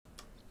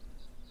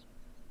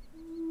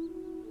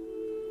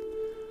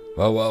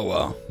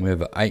Well. We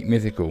have an 8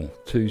 mythical,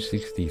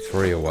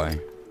 263 away.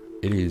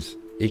 It is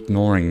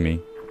ignoring me.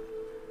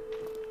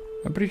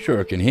 I'm pretty sure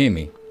it can hear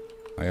me.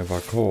 Like if I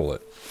call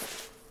it.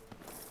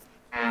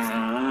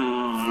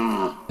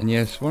 And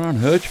yes, we're on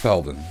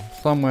Hirschfelden.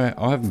 Somewhere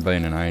I haven't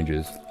been in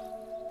ages.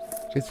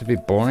 Gets a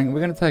bit boring. We're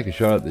going to take a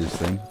shot at this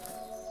thing.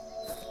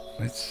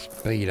 Let's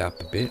speed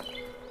up a bit.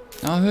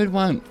 No, I heard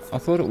one. I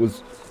thought it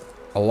was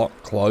a lot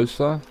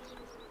closer.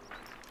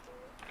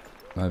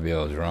 Maybe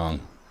I was wrong.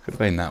 Could have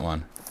been that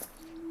one.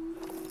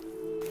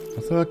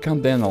 I thought I'd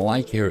come down the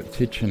lake here at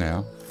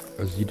Tichenau,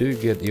 because you do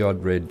get the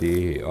odd red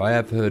deer here. I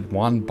have heard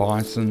one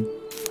bison.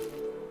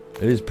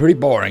 It is pretty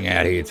boring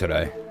out here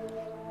today.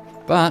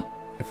 But,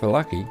 if we're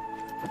lucky,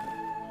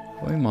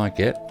 we might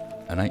get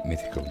an 8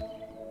 mythical.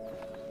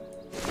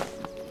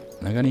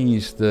 I'm going to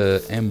use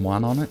the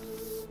M1 on it.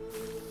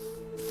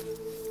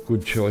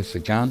 Good choice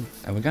of gun.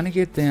 And we're going to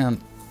get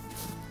down,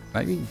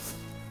 maybe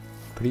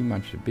pretty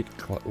much a bit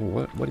close.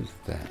 Oh, what is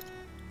that?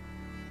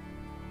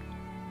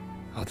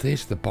 Oh,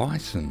 there's the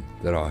bison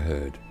that I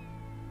heard.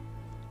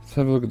 Let's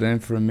have a look at them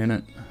for a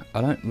minute. I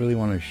don't really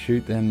want to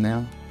shoot them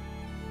now.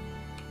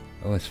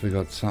 Unless we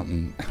got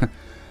something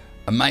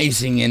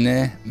amazing in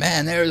there.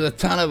 Man, there is a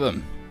ton of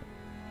them.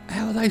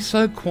 How are they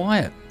so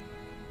quiet?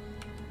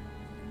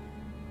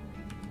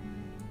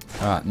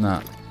 Alright,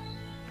 no.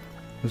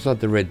 Looks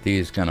like the red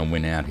deer is going to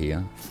win out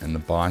here. And the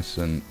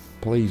bison,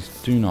 please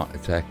do not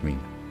attack me.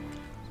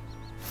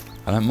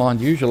 I don't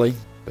mind usually,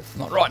 but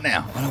not right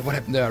now. I know what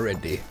happened to our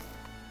red deer.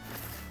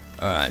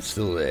 Alright,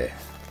 still there.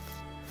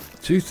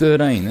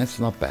 213, that's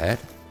not bad.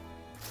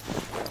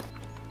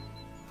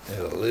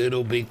 They're a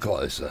little bit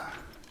closer.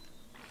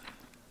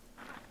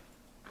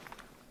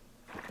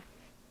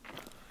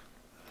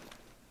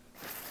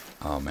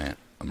 Oh man,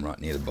 I'm right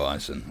near the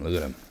bison. Look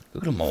at them.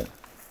 Look at them all.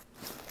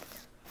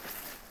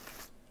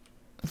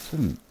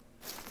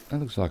 That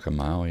looks like a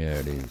male. Yeah,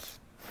 it is.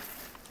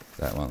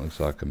 That one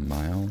looks like a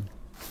male.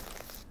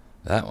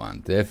 That one,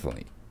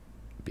 definitely.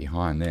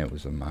 Behind there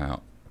was a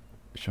male.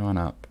 Shine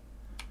up.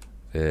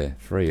 There,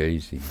 3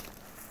 easy.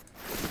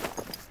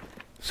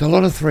 So a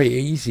lot of 3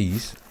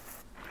 easies.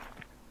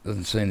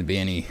 Doesn't seem to be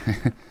any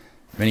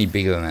any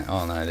bigger than that.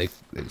 Oh no,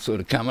 they're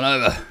sort of coming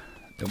over.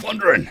 They're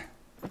wandering.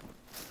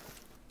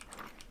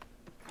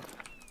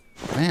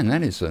 Man,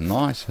 that is a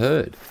nice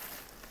herd.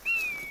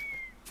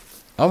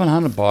 I haven't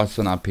hunted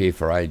bison up here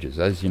for ages,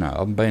 as you know. I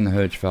haven't been to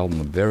Hirschfelden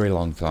in a very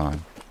long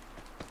time.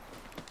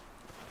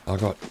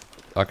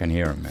 I can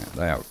hear them, man.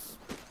 They are.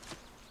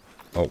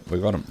 Oh, we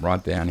got them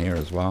right down here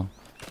as well.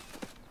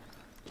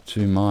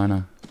 2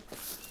 minor.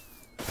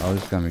 Oh,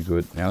 this is going to be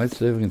good. Now let's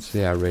see if we can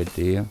see our red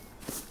deer.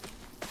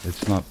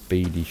 Let's not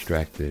be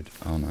distracted.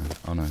 Oh no,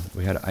 oh no.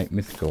 We had an 8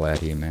 mythical out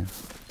here, man.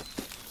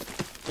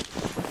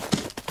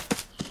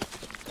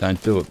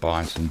 Don't do it,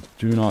 bison.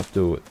 Do not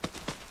do it.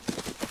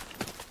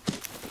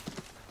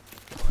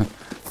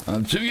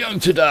 I'm too young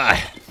to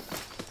die.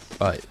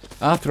 Right,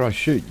 after I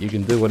shoot, you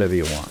can do whatever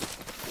you want.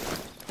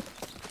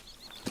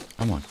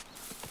 Come on.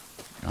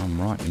 I'm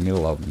right in the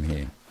middle of them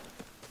here.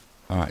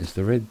 Alright, is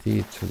the red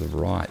deer to the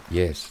right?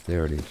 Yes,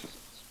 there it is.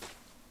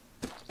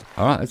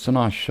 Alright, that's a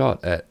nice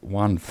shot at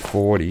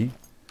 140.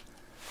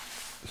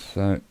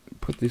 So,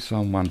 put this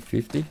on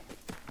 150.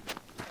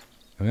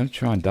 I'm going to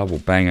try and double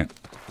bang it.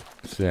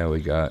 See how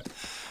we go.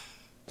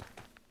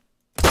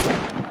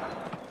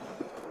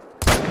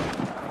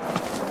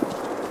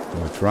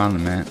 Oh, it's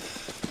running, man.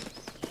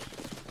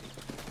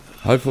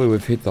 Hopefully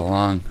we've hit the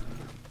lung.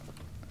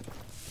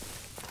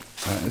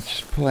 Let's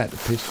just pull out the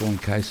pistol in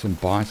case some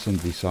bison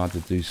decide to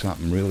do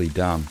something really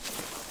dumb.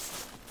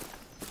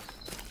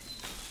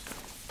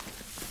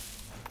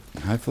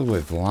 Hopefully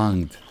we've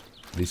lunged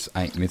this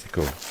 8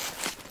 mythical.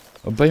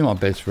 It'll be my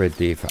best red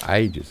deer for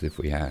ages if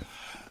we have.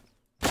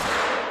 I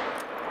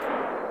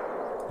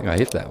think I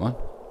hit that one.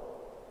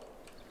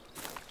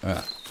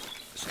 Alright,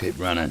 let's keep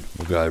running.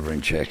 We'll go over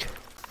and check.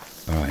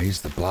 Alright,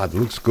 here's the blood.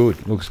 Looks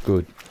good, looks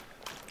good.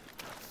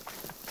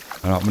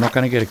 Alright, we're not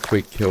going to get a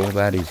quick kill,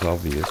 that is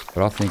obvious,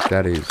 but I think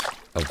that is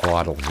a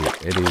vital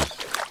hit. It is.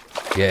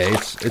 Yeah,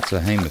 it's a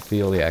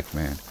hemophiliac,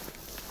 man.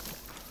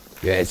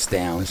 Yeah, it's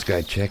down. Let's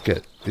go check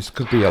it. This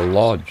could be a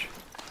lodge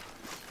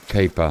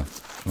keeper.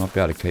 Might be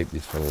able to keep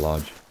this for the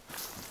lodge.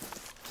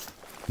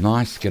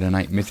 Nice, get an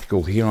 8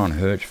 mythical here on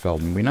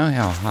Hirschfelden. We know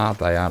how hard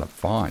they are to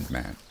find,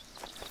 man.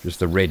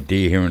 Just a red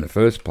deer here in the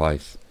first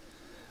place.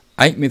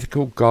 8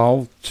 mythical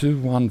gold,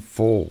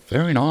 214.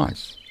 Very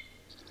nice.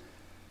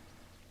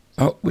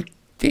 Oh, we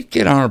did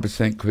get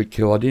 100% quick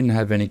kill. I didn't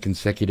have any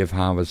consecutive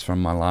harvests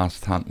from my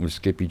last hunt with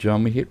Skippy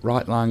John. We hit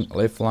right lung,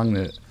 left lung.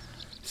 The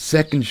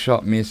second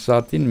shot missed, so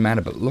it didn't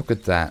matter. But look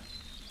at that.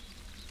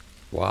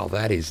 Wow,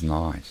 that is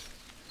nice.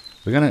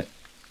 We're going to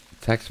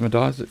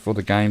taximatize it before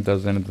the game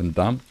does anything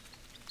dumb.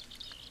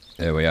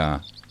 There we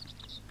are.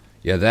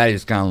 Yeah, that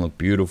is going to look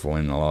beautiful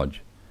in the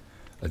lodge.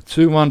 A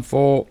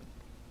 214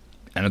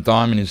 and a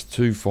diamond is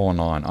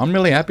 249. I'm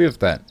really happy with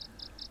that.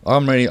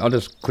 I'll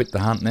just quit the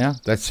hunt now.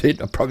 That's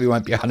it. I probably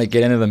won't be able to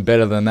get anything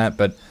better than that,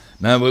 but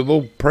no, we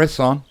will press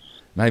on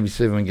Maybe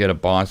see if we can get a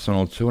bison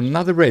or two.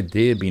 Another red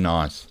deer would be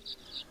nice.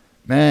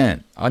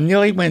 Man, I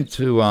nearly went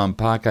to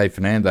Parque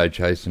Fernando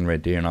chasing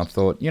red deer, and I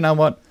thought, you know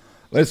what?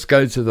 Let's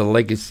go to the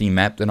legacy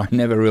map that I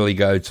never really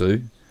go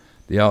to.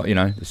 The old,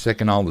 the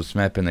second oldest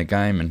map in the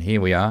game, and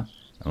here we are.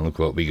 And look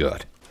what we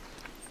got.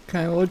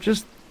 Okay, well,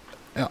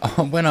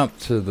 I went up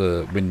to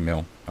the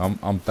windmill.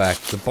 I'm back.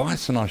 The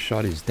bison I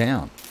shot is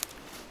down.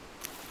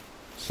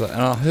 So,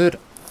 and I heard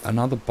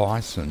another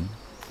bison.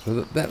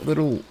 So that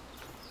little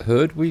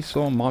herd we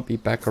saw might be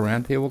back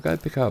around here. We'll go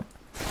pick up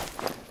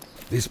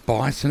this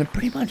bison. It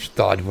pretty much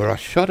died where I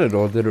shot it,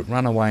 or did it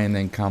run away and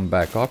then come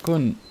back? I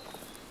couldn't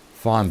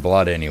find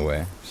blood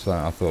anywhere, so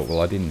I thought,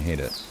 well, I didn't hit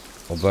it.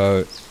 Although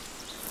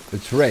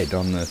it's red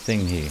on the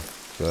thing here,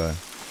 so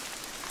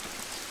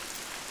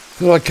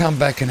thought I'd come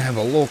back and have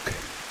a look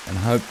and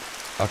hope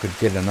I could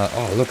get another.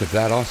 Oh, look at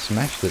that! I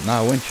smashed it.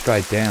 No, it went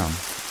straight down.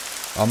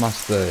 I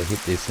must have hit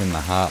this in the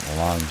heart and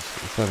lungs.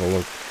 Let's have a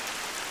look.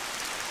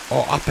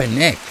 Oh, upper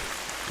neck.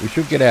 We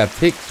should get our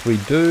ticks. We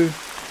do.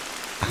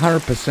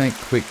 100%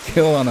 quick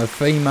kill on a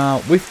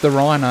female with the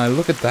rhino.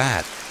 Look at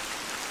that.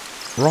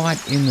 Right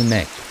in the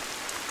neck.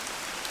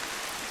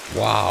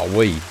 Wow,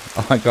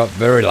 I got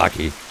very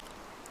lucky.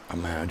 Oh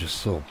man, I just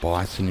saw a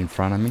bison in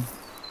front of me.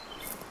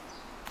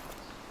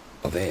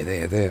 Oh,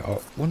 there. I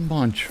wouldn't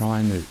mind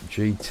trying the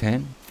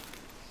G10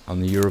 on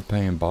the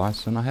European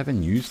bison. I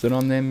haven't used it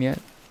on them yet.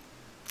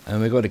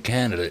 And we've got a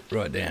candidate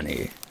right down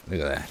here.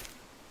 Look at that.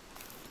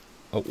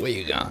 Oh, where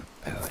you going?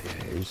 Oh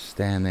yeah, just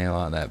stand there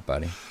like that,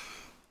 buddy.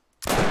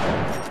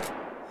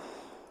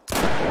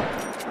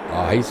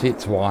 Oh, he's hit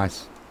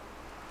twice.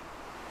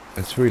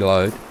 Let's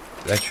reload.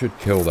 That should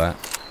kill that.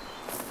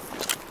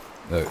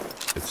 Look,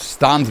 it's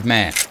stunned,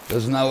 man.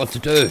 Doesn't know what to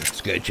do.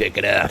 Let's go check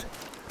it out.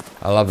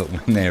 I love it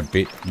when they're a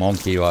bit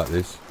monkey like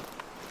this.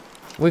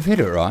 We've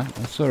hit it, right?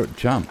 I saw it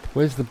jump.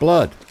 Where's the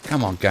blood?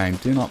 Come on, game.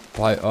 Do not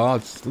play. Oh,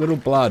 it's little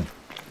blood.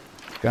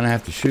 Gonna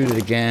have to shoot it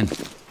again.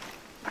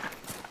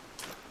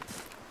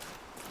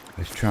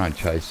 Let's try and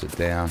chase it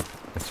down.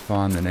 Let's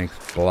find the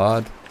next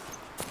blood.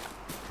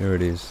 Here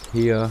it is.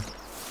 Here.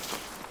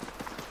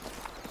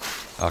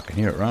 I can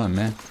hear it running,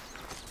 man.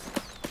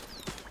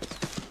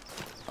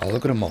 Oh,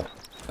 look at them all.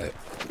 There.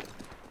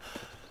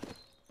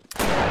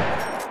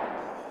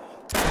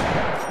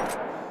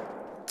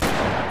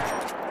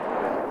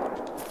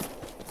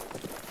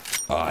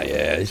 Oh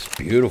yeah, it's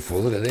beautiful.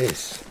 Look at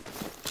this.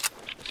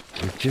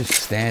 We're just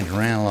standing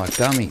around like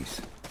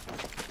dummies.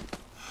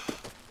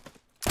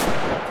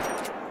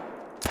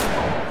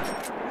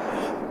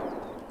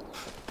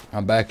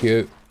 I'm back,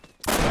 you.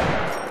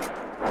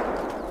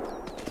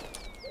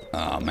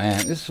 Oh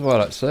man, this is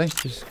what I see.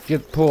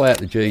 Just pull out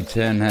the G10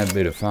 and have a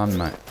bit of fun,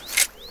 mate.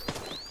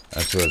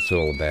 That's what it's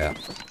all about.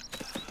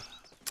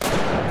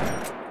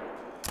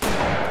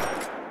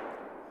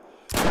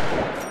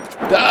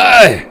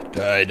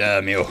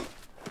 Die, mule.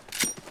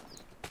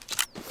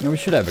 Yeah, we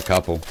should have a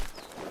couple.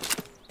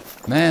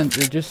 Man,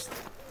 they're just...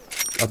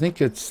 I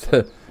think it's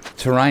the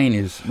terrain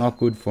is not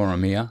good for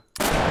them here.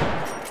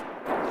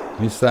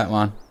 Missed that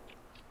one.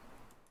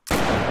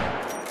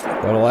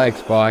 Got a lag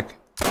spike.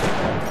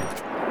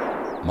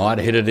 Might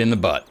have hit it in the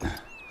butt.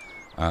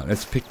 Alright,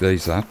 let's pick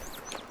these up.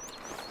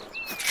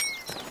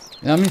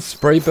 Now, I'm in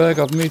Spreeberg.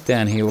 I've moved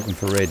down here looking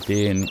for red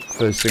deer, and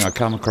first thing I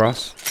come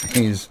across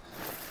is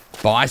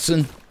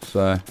bison.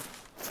 So...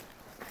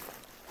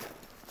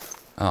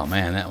 Oh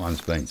man, that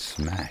one's been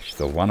smashed.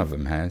 Or one of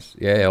them has.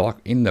 Yeah, like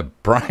in the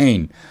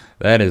brain.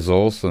 That is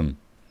awesome.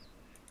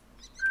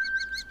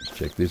 Let's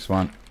check this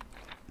one.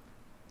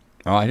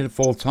 Oh, I hit it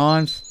 4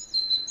 times.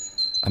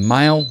 A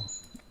male.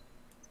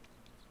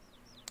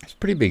 It's a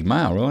pretty big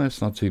male, really.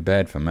 It's not too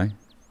bad for me.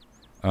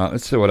 Alright,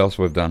 let's see what else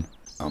we've done.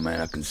 Oh man,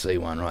 I can see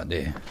one right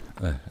there.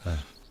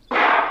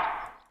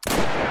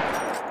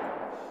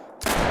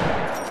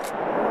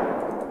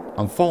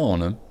 I'm following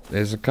them.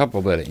 There's a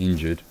couple that are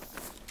injured.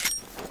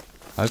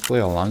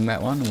 Hopefully I lung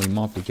that one and we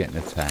might be getting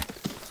attacked.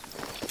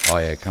 Oh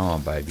yeah, come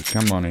on baby,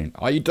 come on in.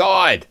 Oh, you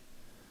died!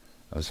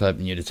 I was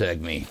hoping you'd attack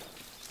me.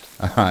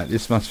 Alright,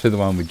 this must be the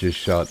one we just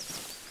shot.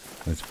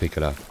 Let's pick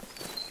it up.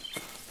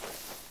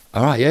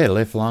 Alright, yeah,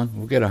 left lung.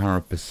 We'll get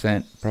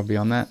 100% probably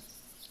on that.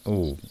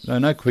 Oh,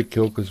 no quick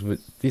kill because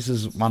this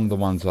is one of the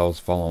ones I was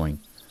following.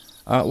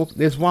 Look,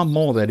 there's one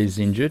more that is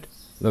injured.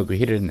 Look, we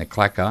hit it in the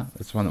clacker.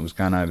 That's one that was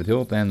going over the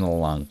hill, then the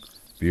lung.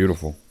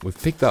 Beautiful.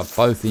 We've picked up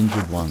both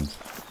injured ones.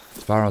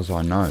 As far as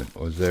I know.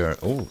 Or is there...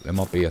 Oh, there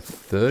might be a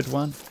third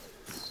one.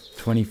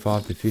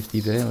 25 to 50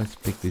 there. Let's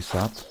pick this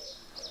up.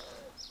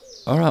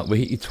 Alright, we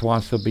hit you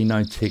twice. There'll be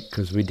no tick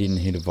because we didn't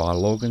hit a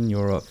vital organ.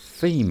 You're a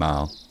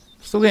female.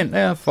 Still getting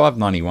there.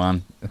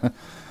 591.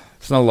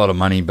 It's not a lot of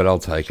money, but I'll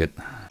take it.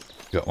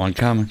 Got one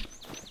coming.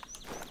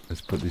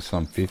 Let's put this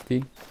on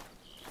 50.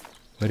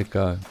 Where'd it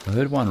go? I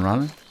heard one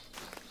running.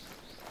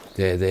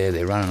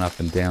 They're running up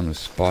and down the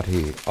spot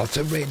here. Oh, it's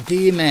a red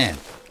deer, man.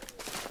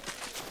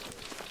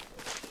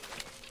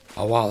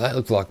 Oh, wow, that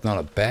looks like not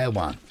a bad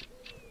one.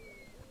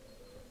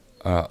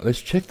 Let's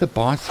check the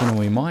bison and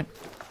we might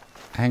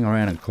hang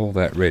around and call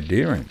that red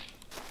deer in.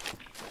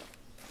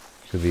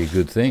 Could be a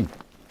good thing.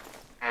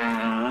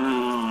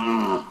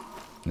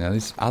 Now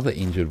this other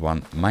injured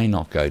one may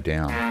not go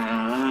down.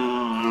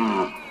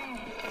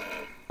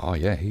 Oh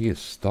yeah, he is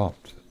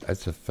stopped.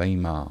 That's a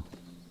female.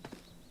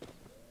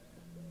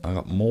 I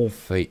got more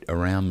feet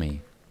around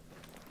me.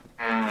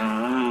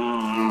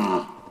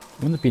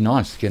 Wouldn't it be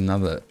nice to get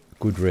another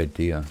good red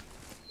deer?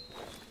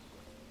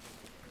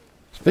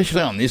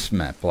 Especially on this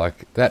map.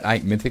 Like, that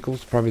 8 mythical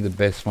is probably the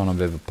best one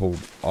I've ever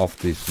pulled off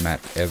this map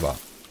ever.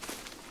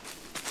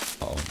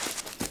 Uh-oh.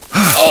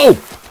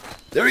 Oh!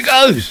 There he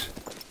goes!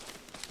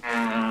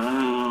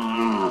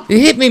 He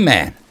hit me,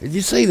 man. Did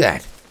you see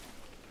that?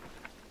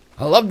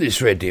 I love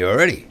this red deer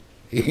already.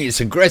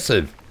 He's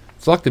aggressive.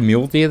 It's like the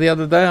mule deer the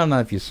other day. I don't know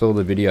if you saw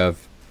the video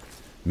of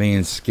me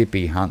and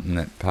Skippy hunting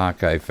at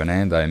Parque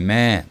Fernando.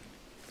 Man.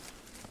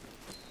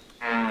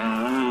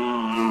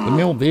 The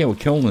mule deer were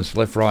killing us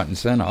left, right and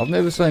centre. I've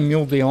never seen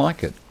mule deer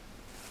like it.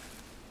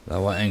 They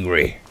were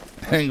angry.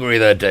 Angry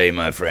that day,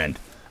 my friend.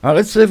 Alright,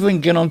 let's see if we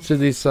can get onto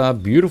this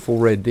beautiful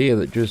red deer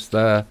that just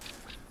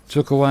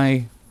took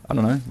away, I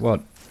don't know,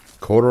 what,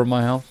 quarter of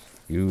my health?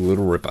 You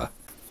little ripper.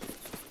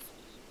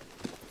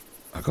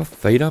 I got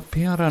feet up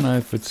here. I don't know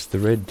if it's the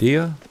red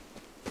deer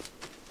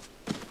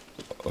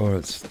or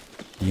it's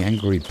the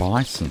angry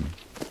bison.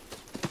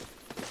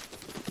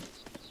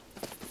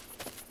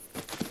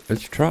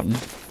 It's trotting.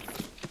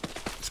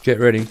 Let's get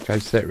ready in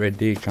case that red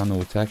deer come to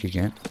attack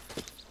again.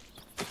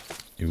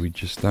 We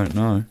just don't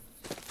know.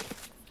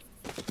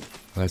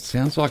 Well, it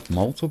sounds like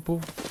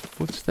multiple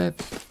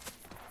footsteps.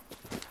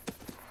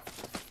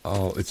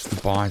 Oh, it's the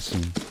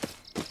bison.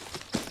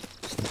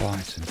 It's the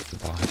bison. It's the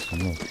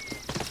bison. Look.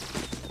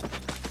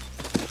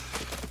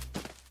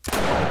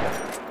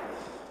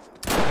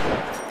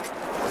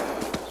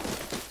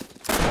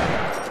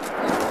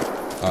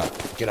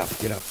 Alright, get up,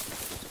 get up.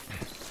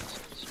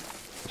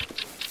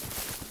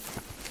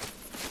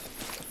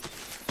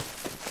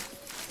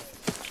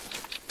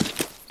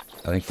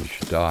 I think you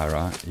should die,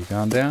 right? You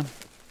going down?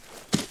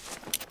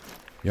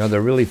 You're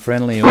either really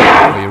friendly or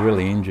you're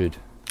really injured.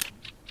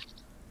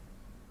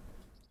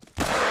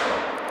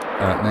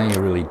 Alright, now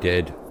you're really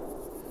dead.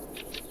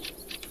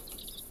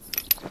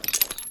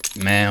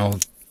 Man, we're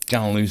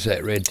going to lose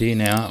that red deer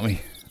now, aren't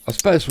we? I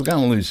suppose we're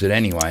going to lose it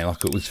anyway.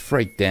 Like, it was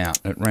freaked out.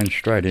 It ran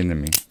straight into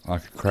me.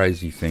 Like a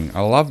crazy thing.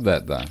 I love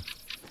that, though.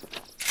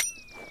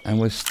 And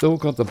we've still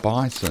got the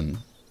bison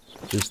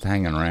just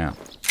hanging around.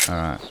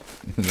 Alright.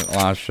 The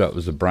last shot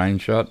was a brain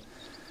shot.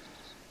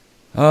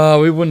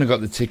 Oh, we wouldn't have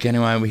got the tick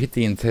anyway. We hit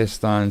the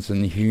intestines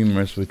and the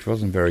humerus, which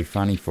wasn't very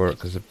funny for it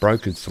because it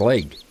broke its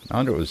leg. No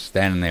wonder it was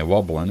standing there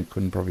wobbling. It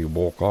couldn't probably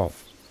walk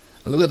off.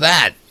 Look at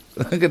that.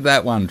 Look at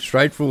that one.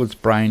 Straight through its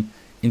brain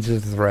into the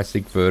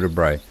thoracic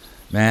vertebrae.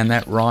 Man,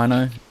 that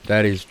rhino,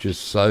 that is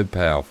just so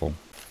powerful.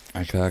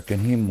 Okay, I can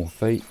hear more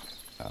feet.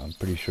 I'm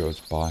pretty sure it's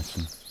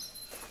bison.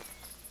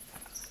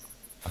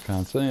 I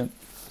can't see it.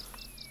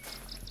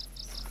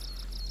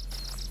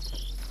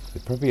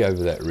 They're probably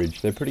over that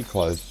ridge. They're pretty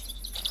close.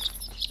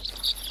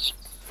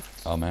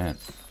 Oh man.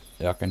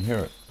 Yeah, I can hear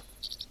it.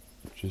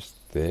 Just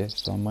there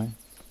somewhere.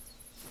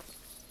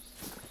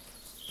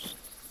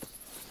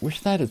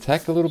 Wish they'd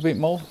attack a little bit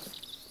more.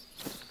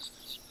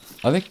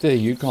 I think the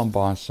Yukon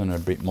bison are a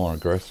bit more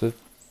aggressive.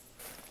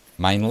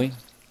 Mainly.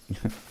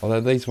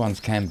 Although these ones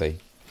can be.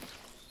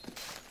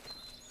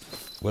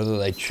 Whether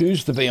they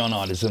choose to be or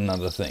not is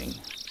another thing.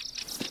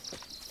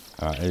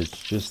 Alright,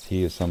 it's just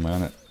here somewhere. I'm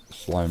gonna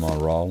slow my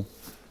roll.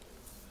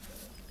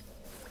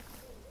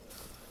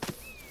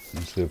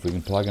 Let's see if we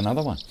can plug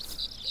another one.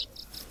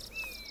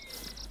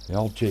 The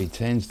old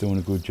G10's doing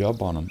a good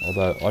job on them.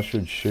 Although I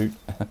should shoot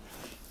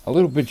a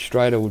little bit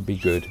straighter would be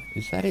good.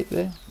 Is that it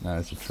there? No,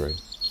 it's a tree.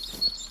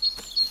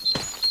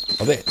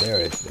 Oh, there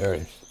it is. There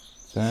it is.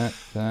 That.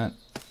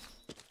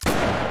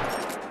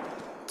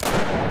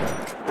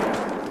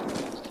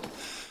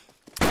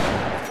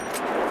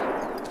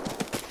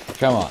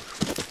 Come on.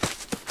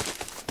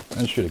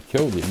 That should have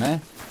killed you,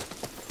 man.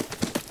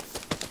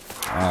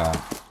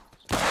 Alright.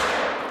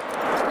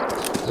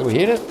 Did we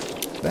hit it?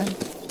 Then? Hit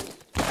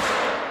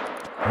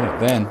it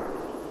then.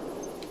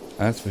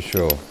 That's for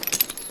sure.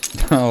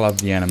 I love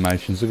the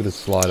animations. Look at it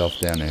slide off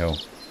down the hill.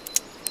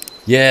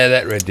 Yeah,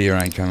 that red deer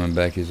ain't coming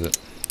back, is it?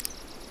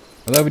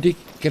 Although we did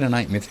get an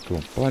 8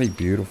 mythical. Bloody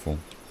beautiful.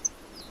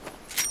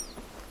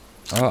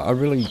 I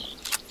really...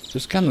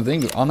 Just come to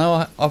think... I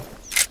know I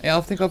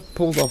think I've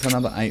pulled off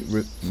another 8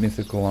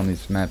 mythical on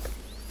this map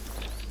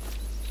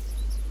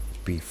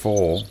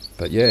before.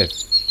 But yeah,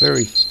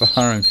 very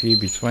far and few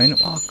between.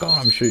 Oh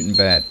god, I'm shooting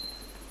bad.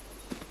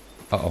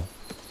 Uh-oh.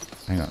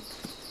 Hang on.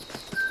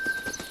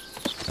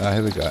 Oh,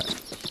 here we go.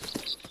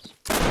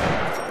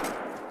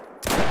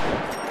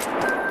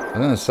 I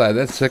was going to say,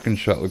 that second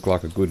shot looked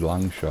like a good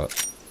lung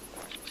shot.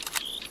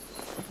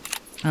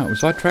 Oh,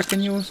 was I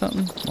tracking you or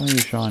something? Why are you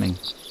shining?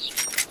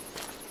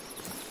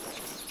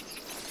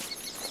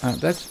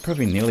 That's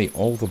probably nearly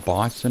all the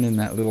bison in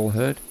that little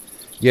herd.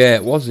 Yeah,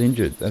 it was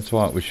injured. That's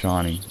why it was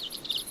shining.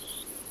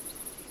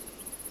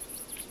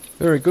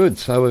 Very good.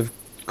 So we've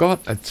got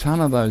a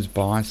ton of those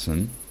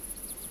bison.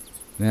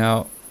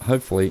 Now,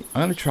 hopefully,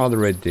 I'm going to try the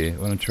red deer. I'm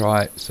going to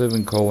try it, see if we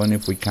can call in.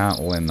 If we can't,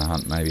 we'll end the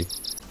hunt maybe.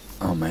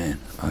 Oh man,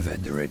 I've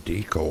had the red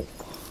deer call.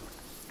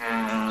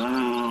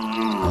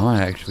 I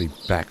might actually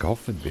back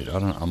off a bit.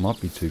 I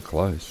might be too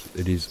close.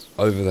 It is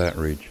over that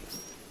ridge.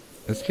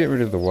 Let's get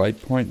rid of the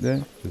waypoint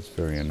there. It's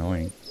very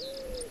annoying.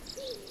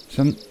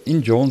 So I'm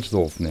in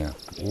Jornsdorf now.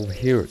 We're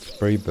here at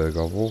Spreeberg.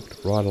 I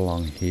walked right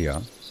along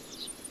here.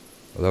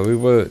 Although we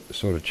were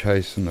sort of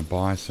chasing the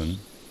bison.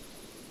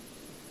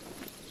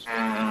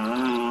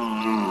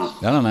 I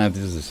don't know if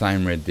this is the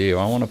same red deer.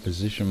 I want to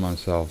position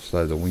myself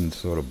so the wind's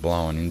sort of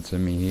blowing into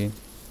me here.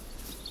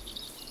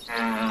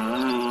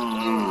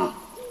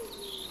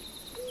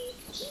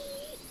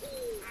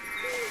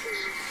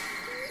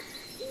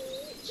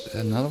 Is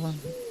that another one?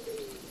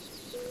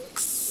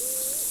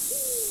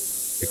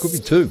 It could be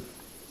two.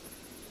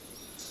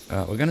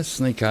 We're going to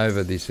sneak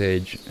over this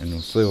edge and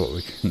we'll see what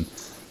we can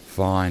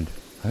find.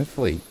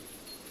 Hopefully,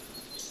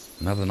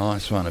 another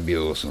nice one would be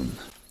awesome.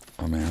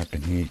 Oh man, I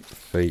can hear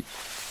feet.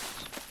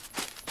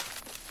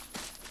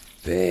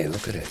 There,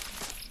 look at it.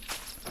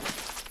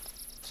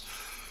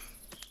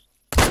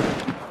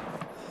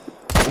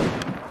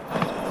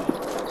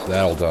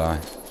 That'll die.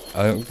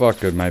 It looks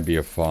like it may be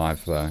a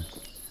 5 though.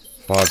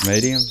 5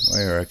 medium? What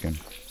do you reckon?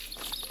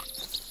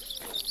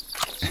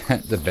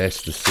 At the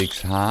best, a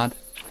 6 hard.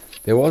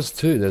 There was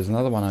 2. There's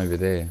another one over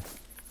there.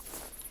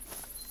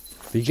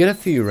 But you get a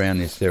few around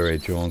this area,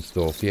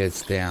 Jornsdorf. Yeah,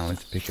 it's down.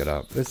 Let's pick it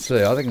up. Let's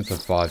see. I think it's a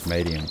 5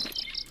 medium.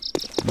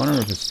 I wonder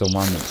if it's the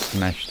one that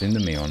smashed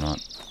into me or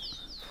not.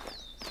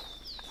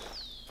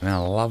 Man,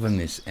 I'm loving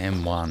this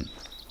M1.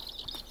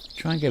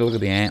 Try and get a look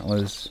at the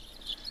antlers.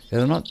 Yeah,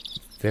 they're not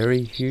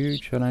very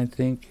huge, I don't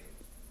think.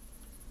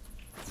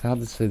 It's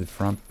hard to see the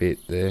front bit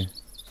there.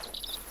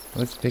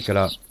 Let's pick it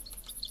up.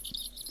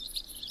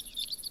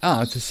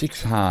 Oh, it's a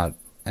 6 hard.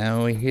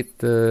 And we hit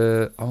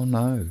the... Oh,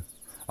 no.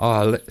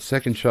 Oh,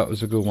 second shot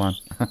was a good one.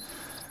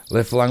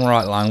 Left lung,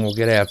 right lung. We'll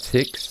get our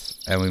ticks.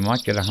 And we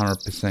might get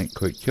 100%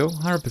 quick kill.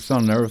 100%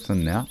 on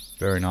everything now.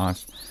 Very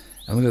nice.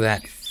 And look at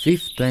that.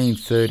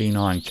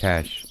 1539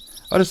 cash.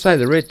 I just say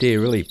the red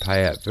deer really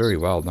pay out very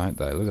well, don't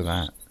they? Look at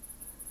that.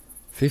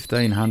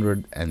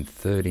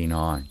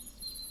 1539.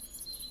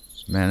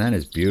 Man, that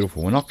is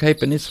beautiful. We're not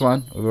keeping this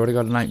one. We've already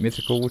got an 8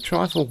 mythical. We'll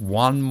try for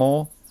one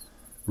more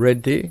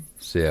red deer.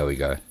 See how we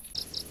go.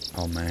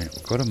 Oh man,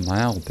 we've got a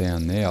male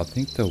down there. I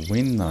think the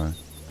wind though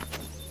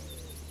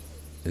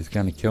is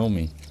going to kill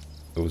me.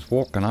 It was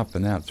walking up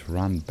and now it's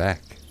run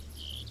back.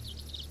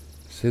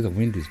 See, the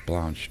wind is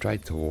blowing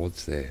straight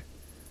towards there.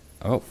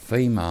 I've got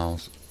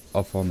females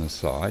off on the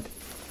side.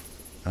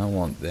 I don't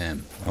want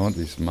them. I want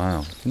this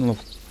male. Doesn't look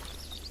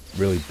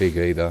really big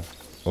either.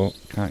 Oh,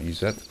 can't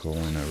use that to call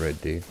in a red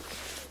deer.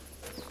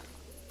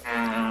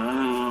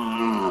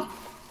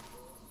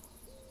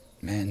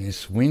 Man,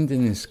 this wind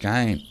in this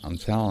game, I'm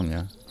telling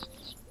you.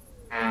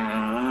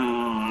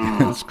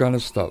 It's got to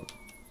stop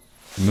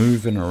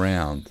moving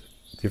around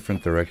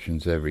different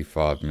directions every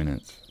 5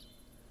 minutes.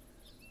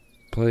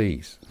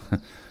 Please.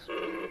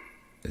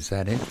 Is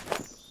that it?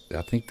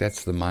 I think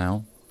that's the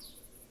male.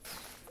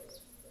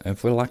 And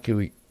if we're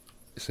lucky,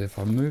 so if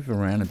I move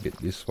around a bit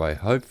this way,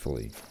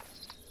 hopefully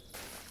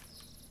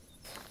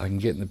I can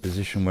get in the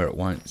position where it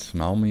won't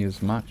smell me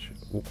as much.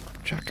 We'll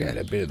chuck out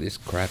a bit of this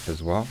crap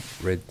as well.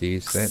 Red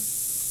deer scent.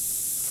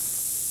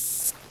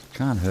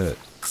 Can't hurt.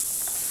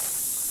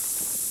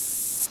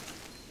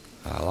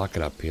 I like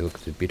it up here. Look,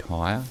 it's a bit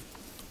higher.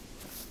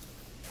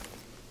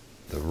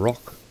 The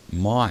rock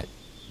might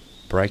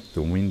break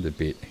the wind a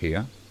bit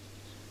here.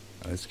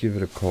 Let's give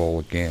it a call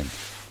again.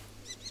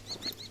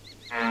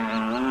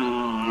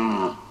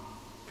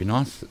 Be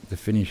nice to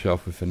finish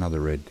off with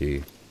another red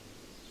deer.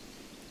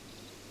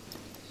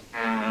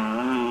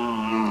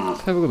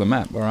 Let's have a look at the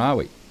map. Where are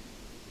we?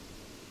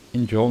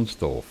 In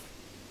Jornsdorf.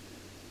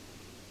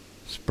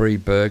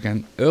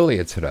 Spreebergen.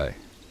 Earlier today,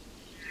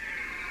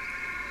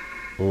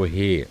 we were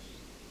here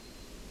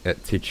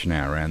at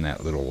Tichenau around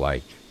that little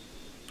lake.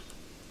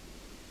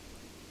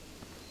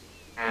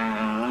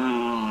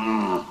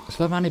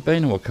 So I've only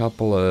been to a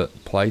couple of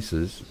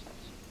places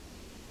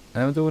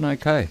and we're doing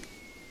okay.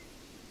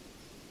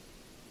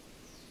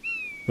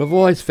 But I've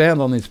always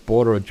found on this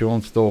border of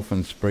Jornsdorf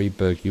and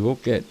Spreeberg you will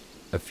get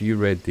a few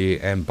red deer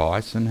and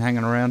bison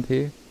hanging around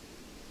here.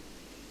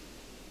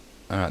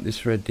 Alright,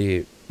 this red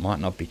deer might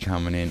not be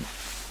coming in.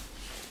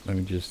 Let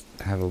me just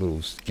have a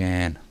little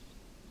scan.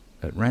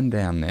 It ran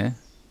down there.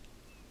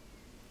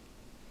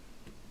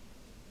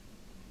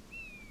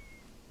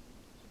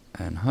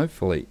 And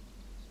hopefully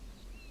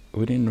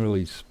we didn't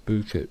really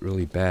spook it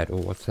really bad. Oh,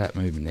 what's that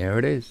moving? There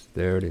it is.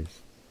 There it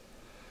is.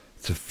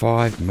 It's a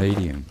 5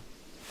 medium.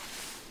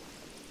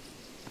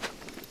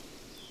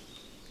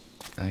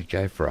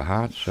 Okay, for a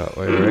heart shot,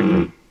 what do you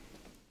reckon?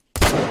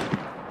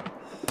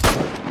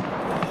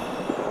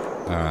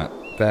 Alright,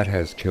 that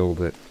has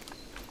killed it.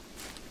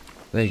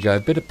 There you go,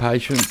 bit of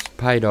patience,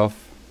 paid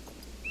off.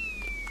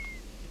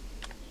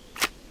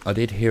 I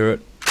did hear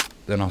it,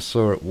 then I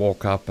saw it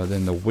walk up, and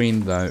then the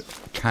wind though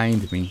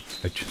caned me.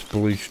 It just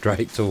blew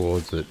straight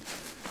towards it.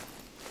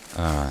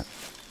 Alright,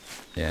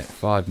 Yeah,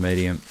 5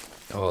 medium.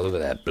 Oh, look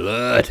at that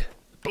blood.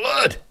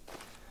 Blood!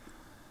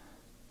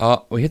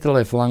 Oh, we hit the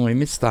left lung. We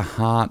missed the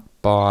heart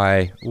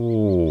by,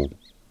 ooh,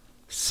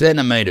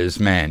 centimetres,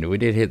 man. We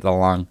did hit the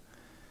lung.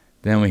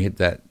 Then we hit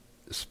that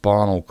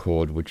spinal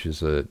cord, which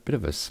is a bit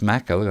of a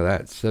smacker. Look at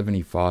that,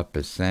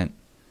 75%.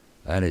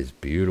 That is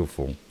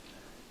beautiful.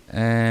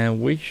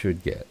 And we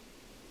should get,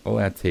 all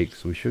our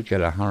ticks, we should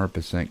get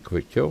 100%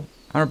 quick kill.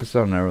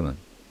 100% on everything.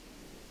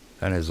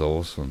 That is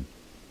awesome.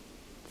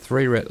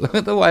 3 red. Look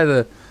at the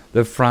way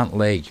the front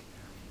leg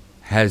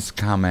has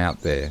come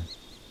out there.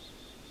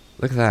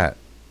 Look at that.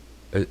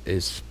 It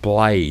is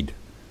splayed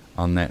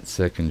on that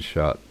second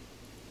shot.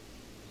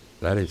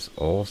 That is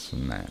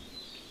awesome, man.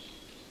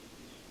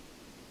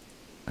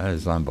 That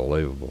is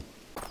unbelievable.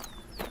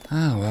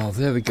 Oh, well,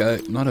 there we go.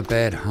 Not a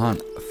bad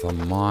hunt for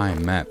my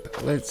map.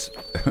 Let's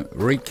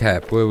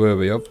recap. Where were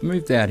we? I've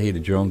moved out here to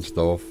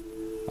Johnsdorf.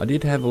 I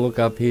did have a look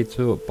up here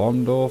too at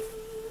Bondorf.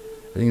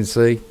 As you can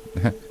see,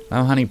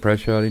 no hunting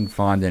pressure. I didn't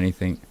find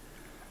anything.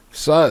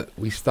 So,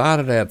 we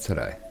started out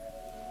today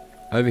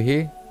over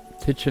here,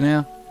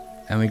 Tichenau,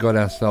 and we got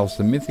ourselves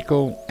a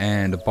mythical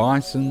and a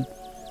bison.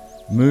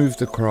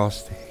 Moved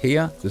across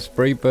here to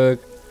Spreeberg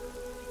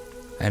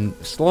and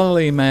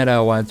slowly made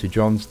our way to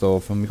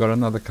Johnsdorf, and we got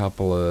another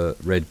couple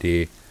of red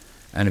deer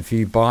and a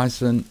few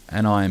bison,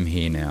 and I am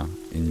here now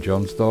in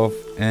Johnsdorf,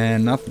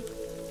 and nothing.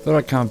 Thought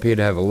I'd come up here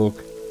to have a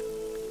look,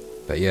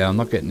 but yeah, I'm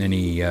not getting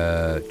any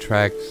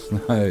tracks,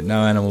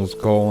 no animals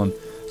calling.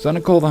 So I'm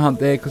going to call the hunt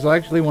there because I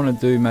actually want to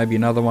do maybe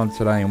another one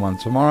today and one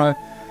tomorrow.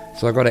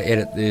 So I've got to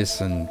edit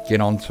this and get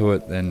onto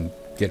it, then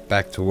get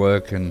back to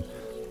work and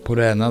put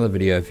out another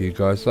video for you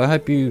guys. So I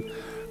hope you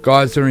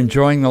guys are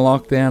enjoying the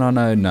lockdown. I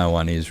know no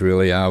one is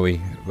really, are we?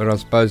 But I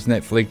suppose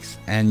Netflix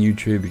and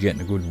YouTube are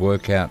getting a good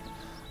workout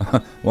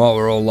while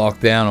we're all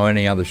locked down, or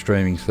any other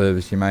streaming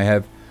service you may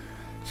have.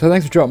 So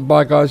thanks for dropping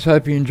by, guys.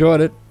 Hope you enjoyed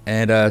it,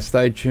 and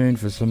stay tuned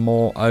for some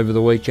more over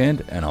the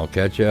weekend, and I'll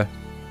catch you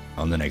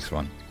on the next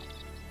one.